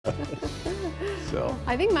So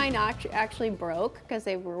I think mine actually broke because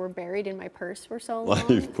they were buried in my purse for so long.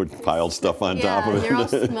 you've piled stuff on top of it. Yeah, they're all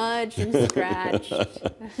smudged and scratched.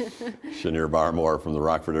 Chenaire Barmore from the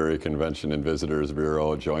Rockford Area Convention and Visitors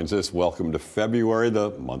Bureau joins us. Welcome to February, the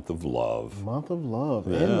month of love. Month of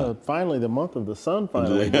love. Yeah. And finally, the month of the sun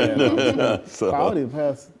finally. So, Probably the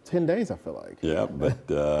past 10 days, I feel like. yeah, but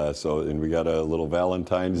and we got a little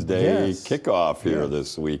Valentine's Day Yes. kickoff here Yes.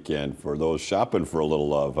 this weekend for those shopping for a little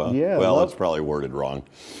love, huh? Yeah, well, love- it's probably worded wrong.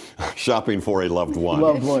 Shopping for a loved one.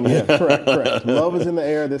 Loved one, yeah, correct. Love is in the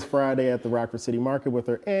air this Friday at the Rockford City Market with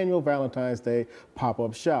their annual Valentine's Day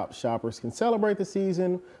pop-up shop. Shoppers can celebrate the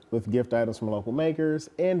season with gift items from local makers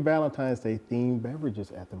and Valentine's Day themed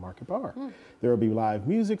beverages at the market bar. There will be live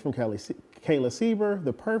music from Kayla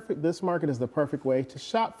Sieber. This market is the perfect way to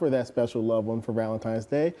shop for that special loved one for Valentine's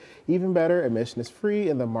Day. Even better, admission is free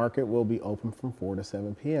and the market will be open from 4 to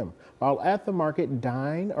 7 p.m. While at the market,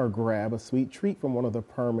 dine or grab a sweet treat from one of the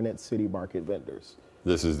permanent city market vendors.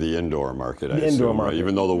 This is the indoor market, I The assume, indoor right? market.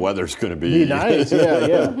 Even though the weather's going to Be nice,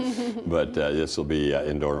 yeah. But this will be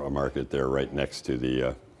indoor market there right next to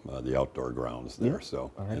the outdoor grounds there. Yeah.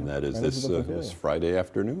 So, Right. and that is Right this into the pavilion. Friday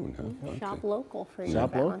afternoon. Huh? Shop local for your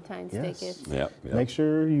Shop local. Valentine's Yes. Day gifts. Yeah, yeah, Make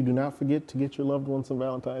sure you do not forget to get your loved one some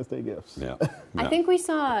Valentine's Day gifts. yeah. I think we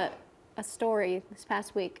saw a story this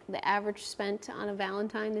past week. The average spent on a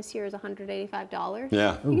Valentine this year is $185.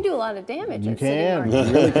 Yeah. You can do a lot of damage You at City can, Market.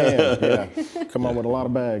 you really can, yeah. Come on with a lot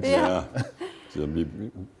of bags. Yeah. So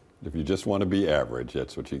if you just want to be average,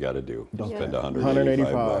 that's what you got to do. Don't Spend spend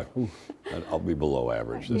 185 $185. bucks. And I'll be below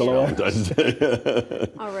average this Below Valentine's Day.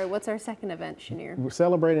 All right, what's our second event, Chenaire? We're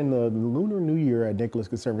celebrating the Lunar New Year at Nicholas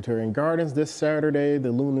Conservatory and Gardens. This Saturday,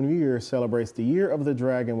 the Lunar New Year celebrates the Year of the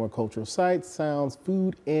Dragon with cultural sights, sounds,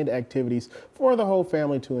 food, and activities for the whole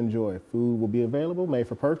family to enjoy. Food will be available, made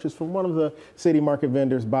for purchase from one of the city market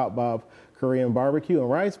vendors, Bob Korean Barbecue and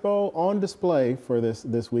Rice Bowl. On display for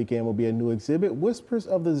this weekend will be a new exhibit, Whispers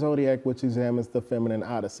of the Zodiac, which examines the feminine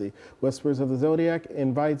odyssey. Whispers of the Zodiac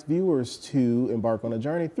invites viewers to embark on a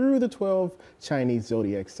journey through the 12 Chinese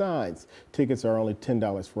zodiac signs. Tickets are only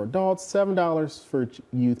 $10 for adults, $7 for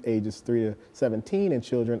youth ages 3 to 17, and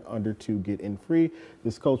children under 2 get in free.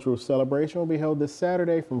 This cultural celebration will be held this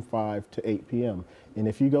Saturday from 5 to 8 p.m. And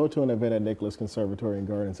if you go to an event at Nicholas Conservatory and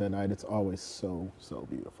Gardens at night, it's always so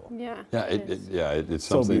beautiful. Yeah. Yeah, it's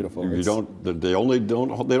So something beautiful. you It's- they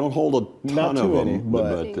don't hold a Not ton of too many, them,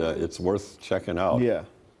 but- it's worth checking out. Yeah.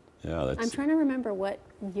 Yeah, that's I'm trying to remember what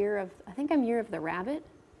year of, I think I'm year of the rabbit.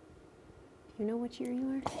 Do you know which year you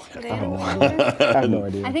are? What animal you are? I have no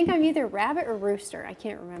idea. I think I'm either rabbit or rooster. I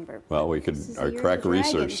can't remember. well, we could This is the our year of crack the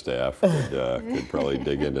research dragon. staff could probably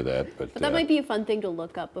dig into that. But But that might be a fun thing to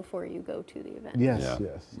look up before you go to the event. Yes, yeah.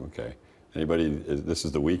 yes. Okay. This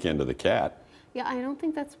is the weekend of the cat. Yeah, I don't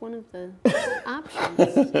think that's one of the options,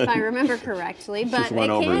 if I remember correctly. But Just went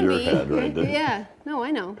it over can your be. head, right? Yeah. No,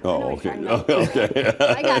 I know. I know Oh, what okay. you're talking about. Okay.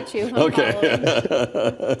 I got you. I'm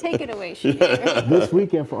following. Take it away, Chenaire. This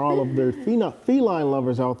weekend, for all of their feline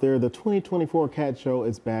lovers out there, the 2024 Cat Show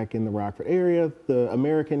is back in the Rockford area. The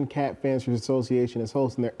American Cat Fanciers Association is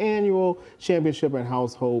hosting their annual championship and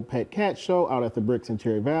household pet cat show out at the Bricks in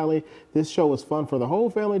Cherry Valley. This show is fun for the whole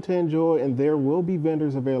family to enjoy, and there will be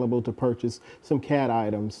vendors available to purchase some cat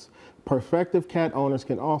items. Prospective cat owners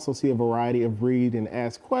can also see a variety of breeds and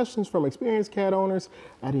ask questions from experienced cat owners.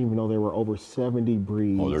 I didn't even know there were over 70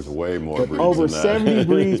 breeds. Oh, there's way more But breeds over than that. 70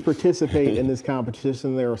 breeds participate in this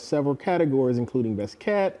competition. There are several categories, including Best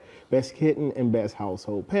Cat, Best Kitten, and Best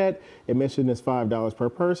Household Pet. Admission is $5 per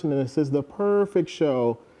person, and this is the perfect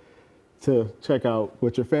show to check out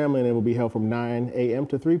with your family, and it will be held from 9 a.m.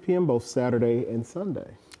 to 3 p.m. both Saturday and Sunday.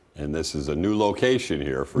 And this is a new location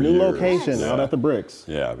here for New years. location Yeah. out at the Bricks.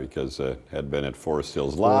 Yeah, because it had been at Forest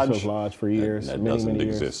Hills Lodge. Forest Hills Lodge for years, That many, doesn't many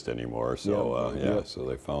years. exist anymore. So Yep. so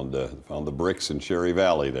they found the Bricks in Cherry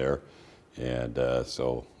Valley there, and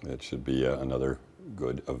so it should be another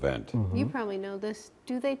good event. You probably know this.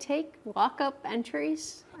 Do they take walk-up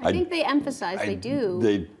entries? I think they emphasize they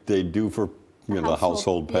do. They do for the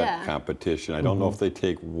household pet yeah. competition. I don't know if they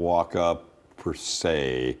take walk up per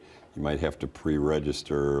se. You might have to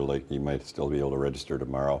pre-register, like you might still be able to register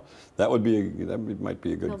tomorrow. That might be a good They'll be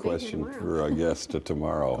here question tomorrow. for our guest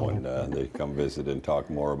tomorrow when they come visit and talk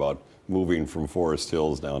more about moving from Forest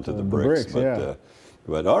Hills down to the Bricks. But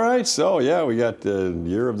But all right, so yeah, we got the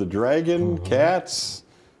Year of the Dragon, cats,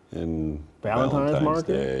 and Valentine's market.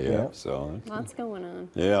 Day, yeah. Yeah. So Lots going on.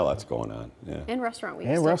 yeah, lots going on. Yeah. And restaurant week.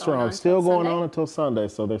 And restaurants still going on until Sunday,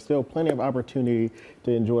 so there's still plenty of opportunity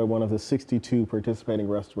to enjoy one of the 62 participating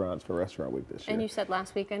restaurants for Restaurant Week this year. And you said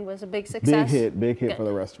last weekend was a big success. Big hit Good. for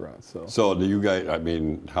the restaurants. So. So do you guys, I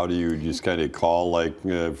mean, how do you just kind of call like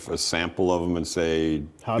a sample of them and say,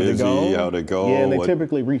 How'd it go? how'd it go? Yeah, and they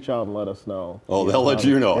typically reach out and let us know. Oh, they'll let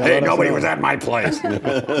you know. Hey, nobody was at. at my place.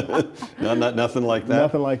 Nothing like that?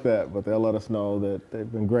 Nothing like that, but they'll let us know that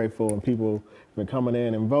they've been grateful and people have been coming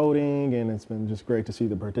in and voting, and it's been just great to see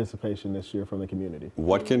the participation this year from the community.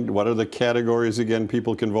 What are the categories again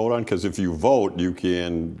people can vote on? Because if you vote, you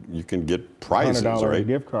can get prizes, $100 right?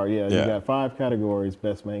 gift card, yeah. You got 5 categories: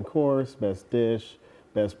 best main course, best dish,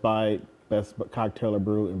 best bite, best cocktail or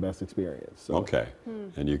brew, and best experience. So Okay,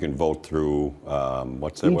 and you can vote through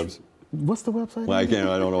what's that website? what's the website? Well, I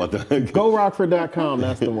don't know what the GoRockford.com,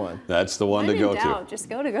 that's the one. That's the one When to go in doubt, to. just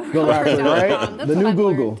go to GoRockford, GoRockford.com. right? The new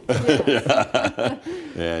Google.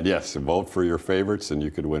 And yes, vote for your favorites, and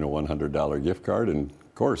you could win a $100 gift card. And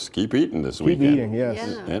of course, keep eating this Keep weekend. eating,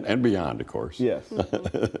 yes. Yeah. And beyond, of course. Yes.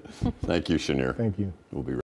 Thank you, Chenaire. Thank you. We'll be